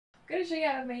gonna show you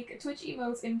how to make Twitch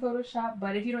emotes in Photoshop,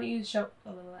 but if you don't use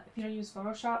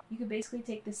Photoshop, you can basically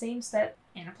take the same step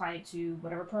and apply it to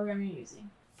whatever program you're using.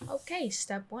 Okay,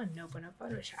 step 1, open up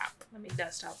Photoshop. Let me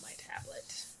dust off my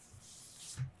tablet.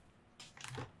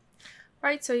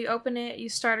 Right, so you open it, you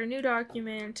start a new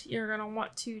document. You're gonna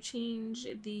want to change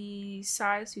the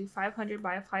size to 500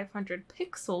 by 500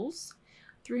 pixels,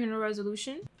 300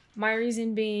 resolution. My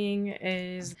reason being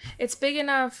is it's big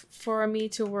enough for me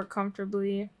to work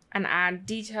comfortably and add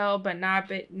detail, but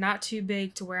not too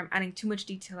big to where I'm adding too much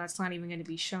detail that's not even going to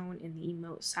be shown in the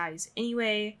emote size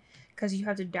anyway, because you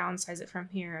have to downsize it from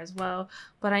here as well.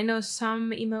 But I know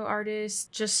some emote artists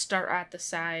just start at the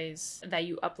size that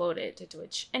you upload it to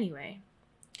Twitch anyway.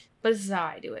 But this is how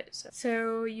I do it.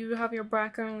 So you have your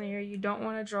background layer. You don't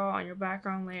want to draw on your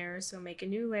background layer, so make a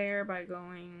new layer by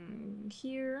going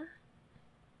here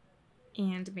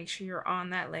and make sure you're on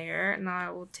that layer. Now I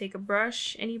will take a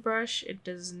brush, any brush, it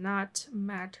does not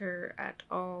matter at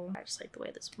all. I just like the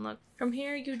way this one looks. From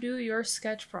here you do your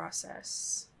sketch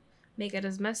process. Make it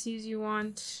as messy as you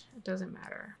want, it doesn't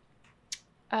matter.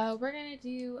 We're gonna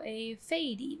do a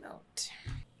fade emote.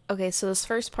 Okay, so this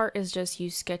first part is just you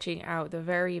sketching out the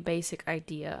very basic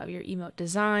idea of your emote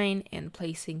design and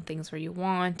placing things where you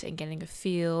want and getting a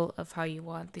feel of how you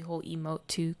want the whole emote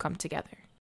to come together.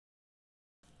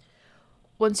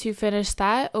 Once you finish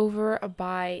that, over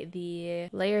by the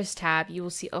layers tab, you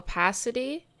will see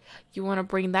opacity. You want to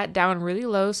bring that down really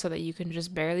low so that you can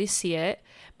just barely see it.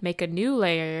 Make a new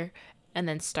layer and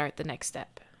then start the next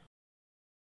step.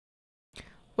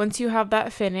 Once you have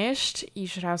that finished, you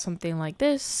should have something like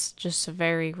this, just a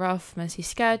very rough, messy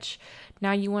sketch.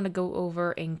 Now you want to go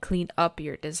over and clean up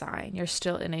your design. You're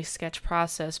still in a sketch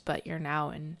process, but you're now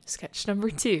in sketch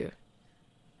number 2.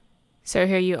 So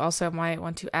here you also might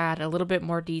want to add a little bit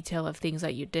more detail of things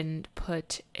that you didn't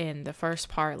put in the first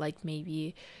part, like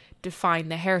maybe define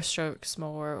the hair strokes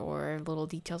more or little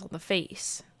details on the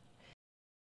face.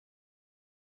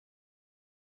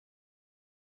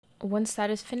 Once that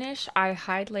is finished, I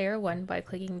hide layer 1 by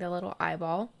clicking the little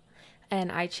eyeball,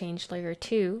 and I change layer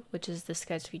 2, which is the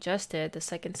sketch we just did, the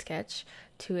second sketch,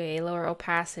 to a lower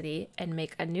opacity and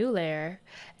make a new layer.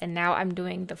 And now I'm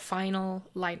doing the final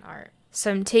line art. So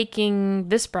I'm taking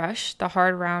this brush, the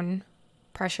hard round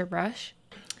pressure brush,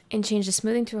 and change the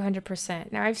smoothing to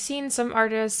 100%. Now I've seen some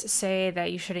artists say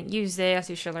that you shouldn't use this,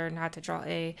 you should learn how to draw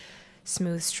a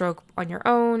smooth stroke on your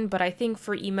own, but I think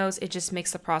for emotes it just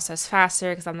makes the process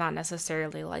faster because I'm not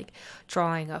necessarily like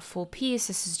drawing a full piece.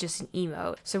 This is just an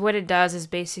emote. So what it does is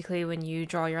basically when you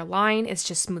draw your line, it's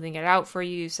just smoothing it out for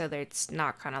you so that it's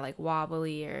not kind of like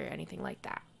wobbly or anything like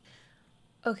that.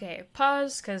 Okay,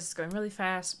 pause because it's going really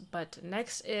fast, but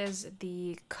next is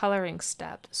the coloring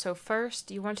step. So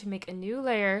first you want to make a new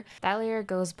layer. That layer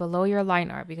goes below your line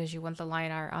art because you want the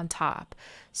line art on top.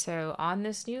 So on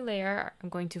this new layer, I'm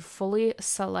going to fully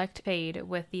select fade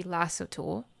with the lasso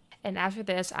tool. And after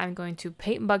this, I'm going to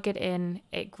paint bucket in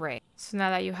a gray. So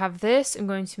now that you have this, I'm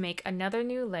going to make another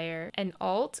new layer. And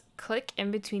Alt, click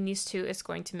in between these two is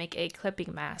going to make a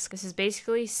clipping mask. This is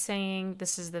basically saying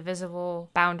this is the visible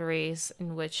boundaries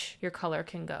in which your color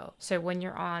can go. So when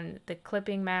you're on the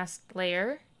clipping mask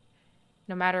layer,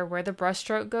 no matter where the brush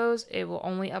stroke goes, it will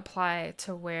only apply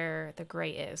to where the gray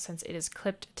is since it is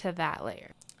clipped to that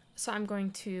layer. So I'm going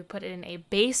to put in a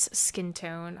base skin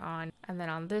tone on, and then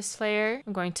on this layer,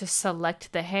 I'm going to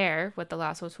select the hair with the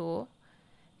lasso tool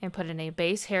and put in a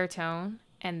base hair tone.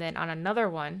 And then on another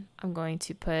one, I'm going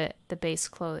to put the base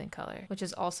clothing color, which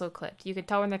is also clipped. You can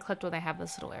tell when they're clipped when they have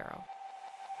this little arrow.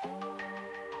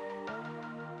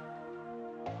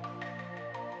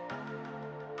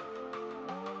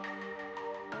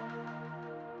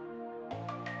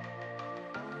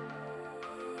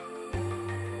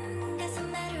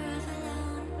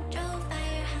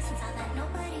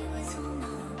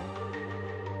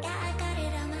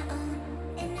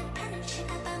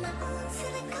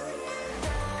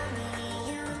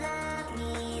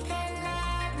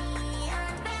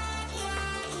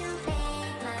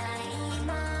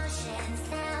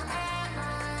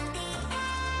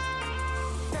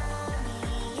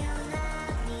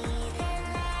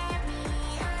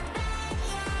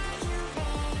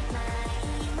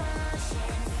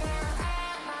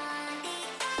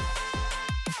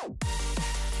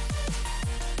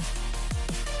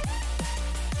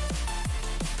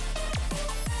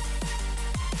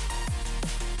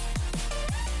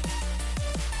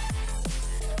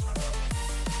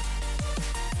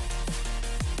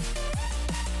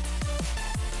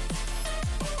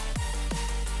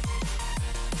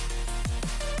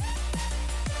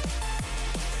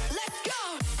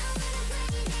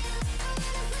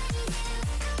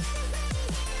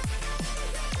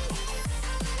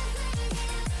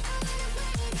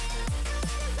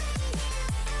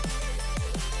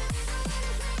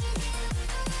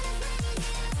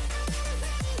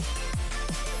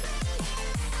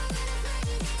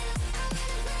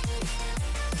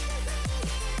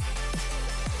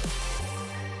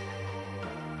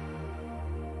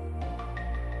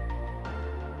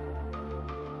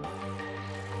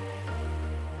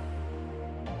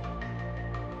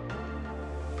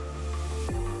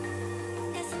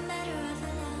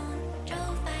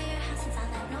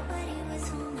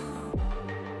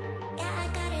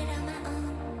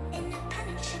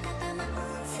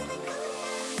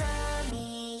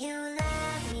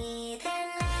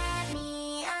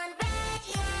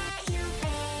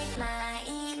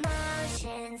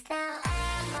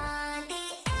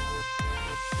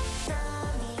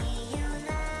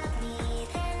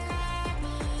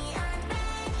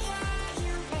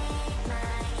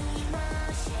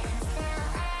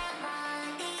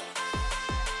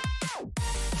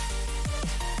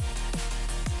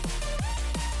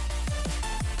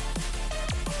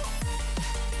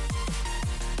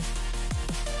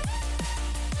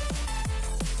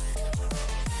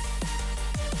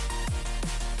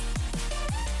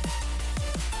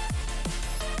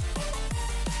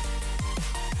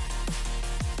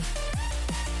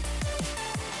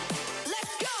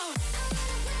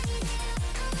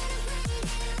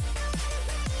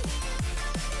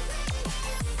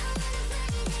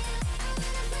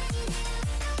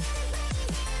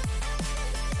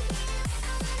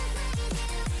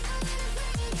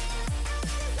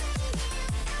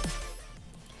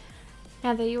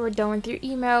 Now that you are done with your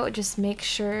emote, just make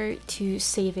sure to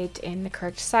save it in the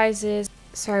correct sizes.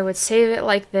 So I would save it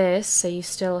like this, so you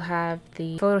still have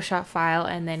the Photoshop file,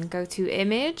 and then go to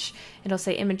image. It'll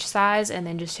say image size, and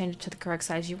then just change it to the correct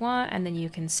size you want, and then you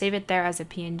can save it there as a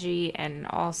PNG and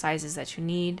all sizes that you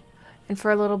need. And for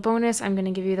a little bonus, I'm going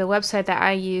to give you the website that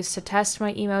I use to test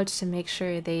my emotes to make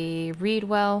sure they read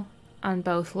well on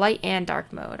both light and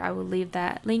dark mode. I will leave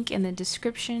that link in the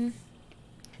description.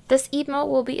 This emote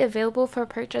will be available for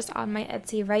purchase on my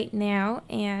Etsy right now,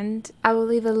 and I will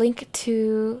leave a link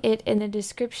to it in the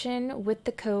description with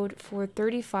the code for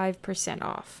 35%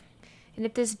 off. And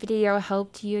if this video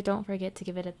helped you, don't forget to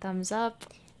give it a thumbs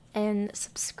up and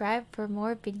subscribe for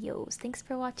more videos. Thanks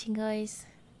for watching, guys.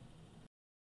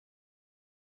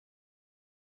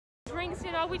 Drinks,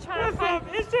 you know, we try to find.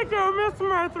 It's your girl, Miss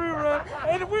Mercury,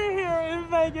 and we're here in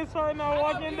Vegas right now,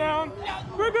 walking down.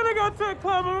 We're gonna go to a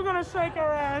club and we're gonna shake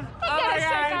our ass. Oh my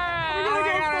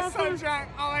god, I'm so drunk.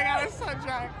 Oh my god, I'm so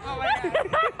drunk. Oh my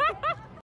god.